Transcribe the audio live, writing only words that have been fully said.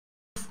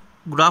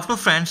Good afternoon,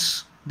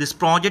 friends. This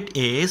project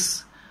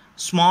is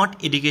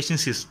Smart Irrigation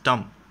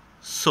System.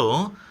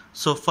 So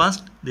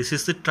first this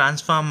is the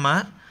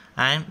transformer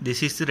and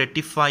this is the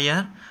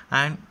rectifier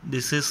and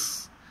this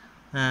is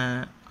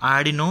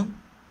Arduino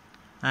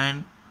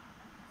and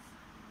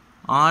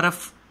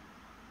RF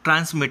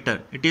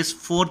transmitter. It is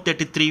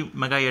 433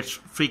 megahertz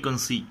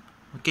frequency.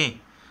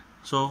 Okay,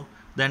 so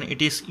then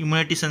it is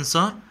humidity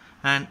sensor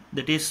and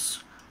that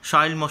is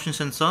soil motion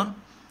sensor,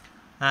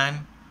 and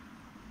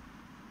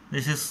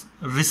this is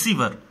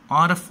receiver,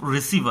 RF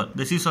receiver.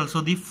 This is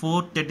also the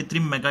 433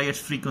 megahertz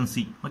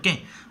frequency.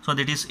 Okay, so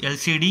that is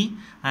LCD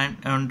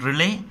and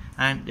relay,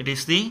 and it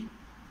is the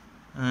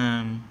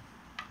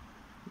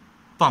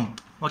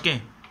pump.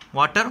 Okay,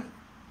 water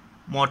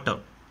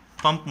motor,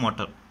 pump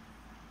motor,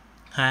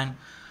 and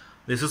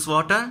this is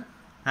water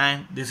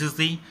and this is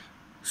the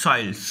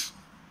soils.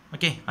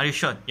 Okay, are you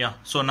sure? Yeah.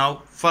 So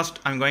now first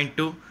I'm going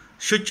to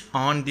switch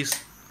on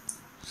this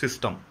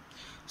system.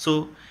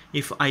 So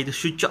if I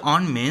switch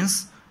on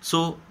means,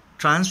 so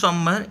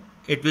transformer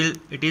it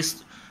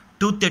is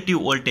 230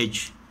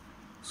 voltage.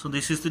 So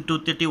this is the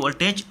 230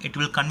 voltage. It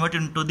will convert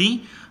into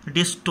the, it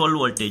is 12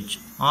 voltage,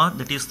 or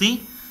that is the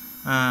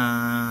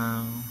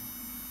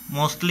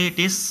mostly it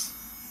is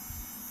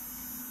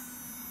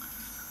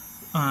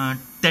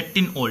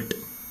 13 volt.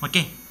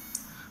 Okay,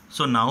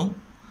 so now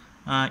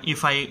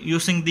if I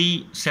using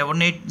the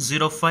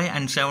 7805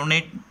 and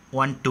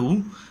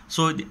 7812,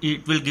 so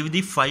it will give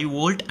the 5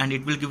 volt and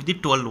it will give the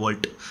 12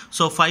 volt.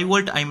 So 5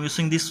 volt I am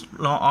using this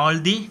all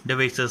the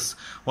devices,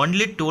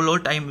 only 12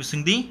 volt I am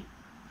using the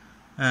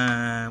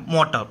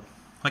motor.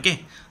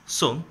 Okay,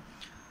 so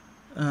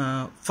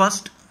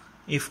first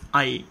if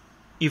I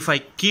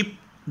keep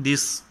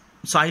this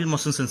soil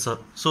motion sensor,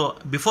 so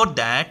before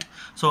that,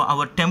 so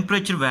our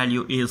temperature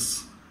value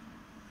is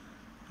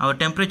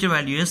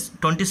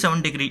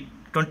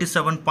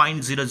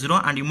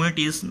 27.00 and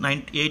humidity is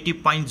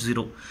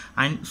 80.0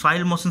 and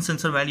soil motion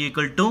sensor value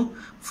equal to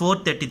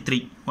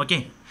 433.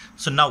 Okay,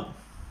 so now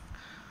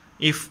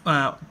if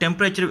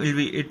temperature will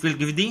be, it will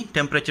give the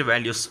temperature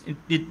values,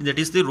 that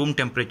is the room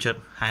temperature,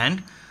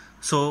 and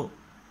so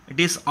it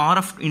is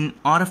RF. In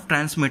RF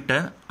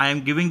transmitter I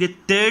am giving the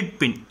third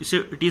pin,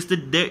 so it is the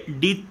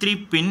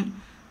D3 pin.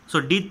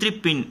 So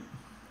D3 pin,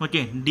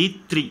 okay,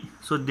 D3,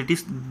 so that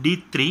is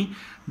D3.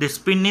 This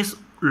pin is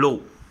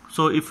low.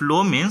 So if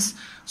low means,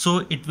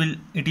 so it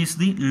is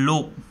the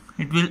low,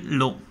 it will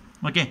low.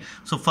 Okay,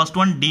 so first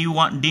one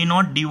D1,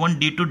 D0, D1,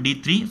 D2,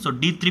 D3. So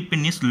D3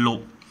 pin is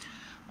low.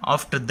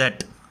 After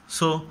that,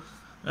 so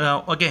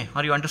okay,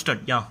 are you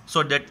understood? Yeah.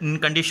 So that in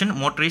condition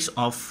motor is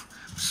off.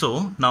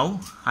 So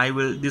now I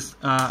will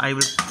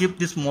keep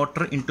this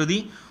motor into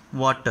the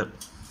water,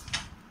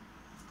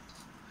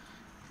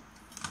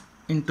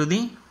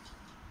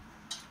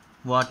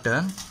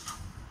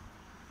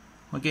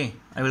 Okay,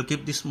 I will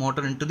keep this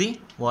motor into the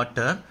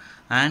water,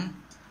 and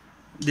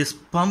this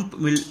pump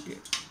will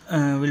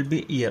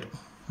be here.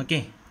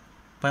 Okay,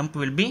 pump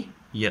will be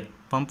here.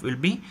 Pump will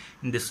be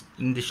in this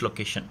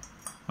location.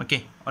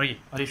 Okay, are you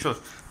sure?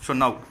 So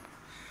now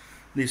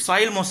the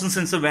soil motion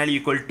sensor value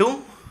equal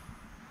to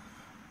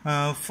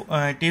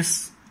it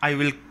is, I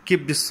will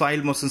keep this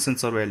soil motion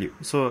sensor value.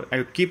 So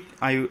I keep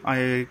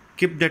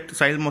that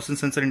soil motion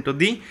sensor into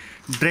the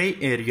dry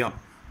area.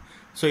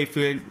 So if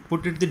you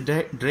put it the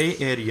dry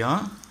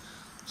area,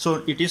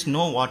 so it is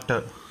no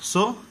water.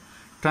 So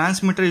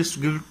transmitter is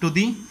given to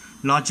the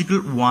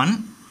logical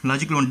 1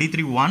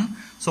 D3 1.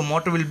 So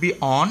motor will be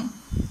on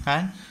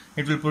and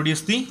it will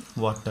produce the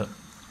water.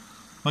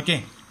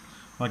 Okay,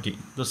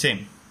 the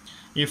same.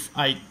 If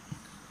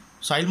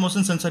soil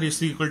motion sensor is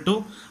equal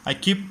to, I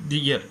keep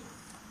here,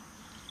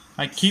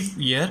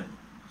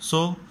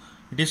 so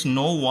it is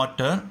no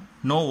water,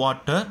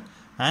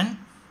 and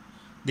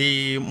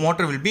the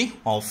motor will be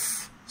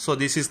off. So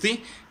this is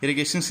the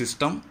irrigation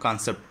system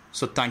concept.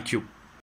 So thank you.